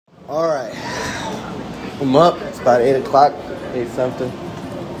Alright. I'm up. It's about 8 o'clock. 8 something.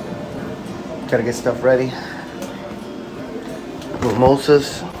 Gotta get stuff ready.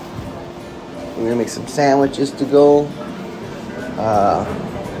 Mimosas. I'm gonna make some sandwiches to go.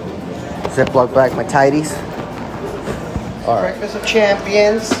 Ziploc bag my tidies. Alright. Breakfast of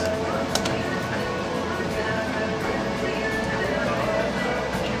champions.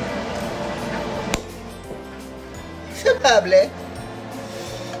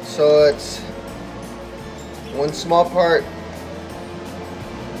 So it's one small part.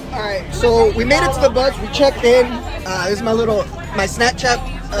 Alright, so we made it to the bus, we checked in. This is my Snapchat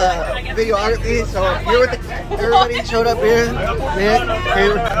videography. So here with everybody showed up here.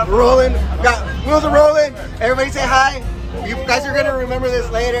 We're rolling. Got wheels are rolling. Everybody say hi. You guys are gonna remember this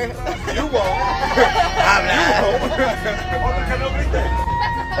later. You won't.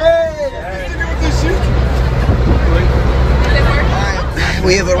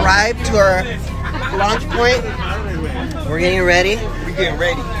 We have arrived to our launch point. We're getting ready. We're getting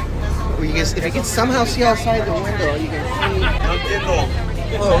ready. If you can somehow see outside the window, you can see.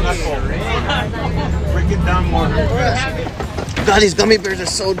 Break it down more. God, these gummy bears are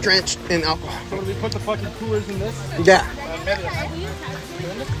so drenched in alcohol. So do we put the fucking coolers in this? Yeah.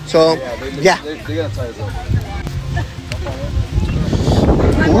 So, yeah. They gotta tie us up.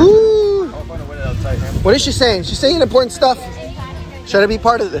 Woo! What is she saying? She's saying important stuff. Should I be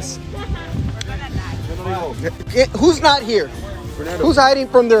part of this? Who's not here? Who's hiding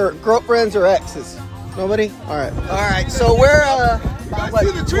from their girlfriends or exes? Nobody? Alright. Alright, so we're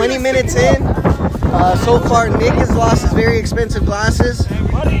about 20 minutes in. So far, Nick has lost his very expensive glasses.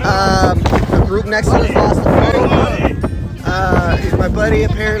 The group next to us lost a photo. He's my buddy,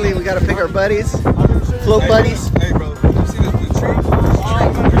 apparently. We gotta pick our buddies. Float buddies. Hey, bro. You see the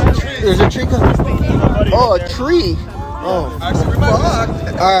tree? There's a tree coming. Oh, a tree. Oh, fuck.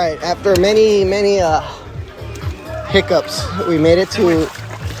 Alright, after many hiccups, we made it to the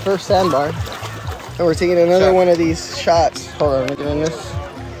first sandbar. And we're taking another one of these shots. Hold on, look at this.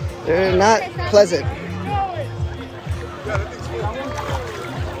 They're not pleasant.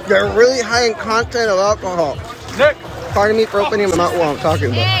 They're really high in content of alcohol. Nick! Pardon me for opening my mouth while I'm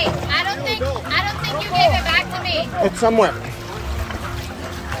talking about it. Hey, I don't think you gave it back to me. It's somewhere.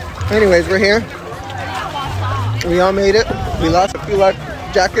 Anyways, we're here. We all made it. We lost a few life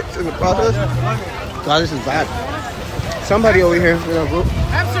jackets in the process. God, this is bad. Somebody over here in our group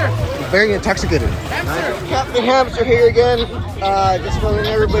is very intoxicated. Captain Hamster here again. Just filling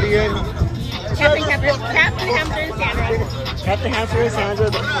everybody in. Captain Hamster and Sandra. Captain Hamster and Sandra,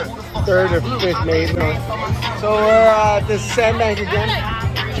 the third or fifth mate. So we're at this sandbank again.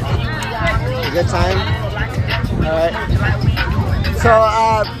 A good time. Alright. So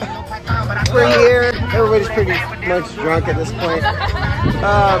we're here. Everybody's pretty much drunk at this point.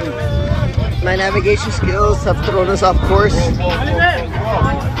 My navigation skills have thrown us off course.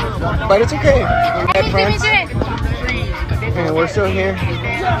 But it's okay. We had friends. And we're still here.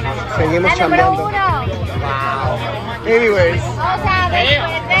 Seguimos chambeando. Wow. Anyways.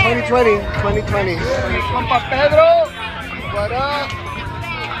 2020. Compa Pedro! What up?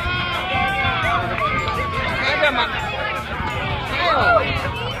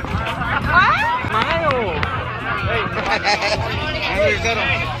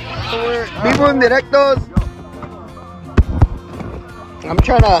 Vivo en directos. I'm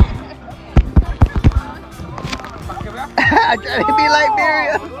trying to be like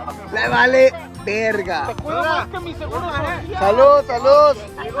Miriam. Le vale verga. Salud, salud.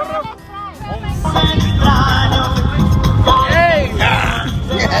 ¡Ey!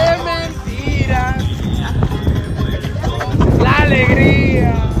 ¡Qué mentira! ¡La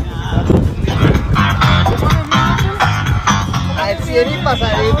alegría! Al 100 y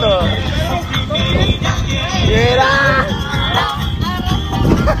pasadito. Mira.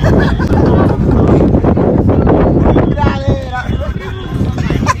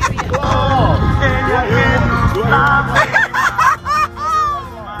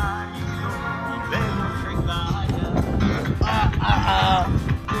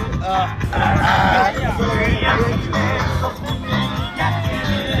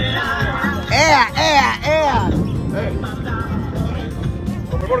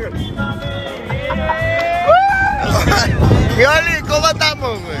 Yoli, ¿cómo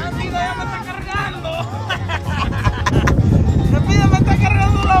estamos, güey? ¡Rápido, ya me está cargando! ¡Rápido, me está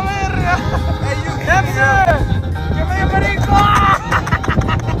cargando la verga! ¡Hamster! ¡Que me dio perico!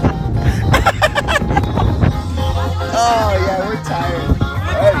 Oh, yeah, we're tired.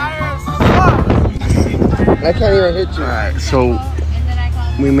 I can't even hit you. Alright, so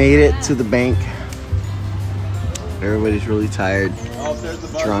we made it to the bank. Everybody's really tired.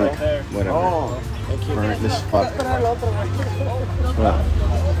 drunk, whatever. Burnt as fuck. Well,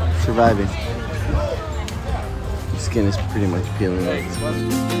 surviving. Skin is pretty much peeling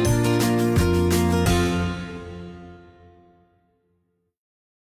off.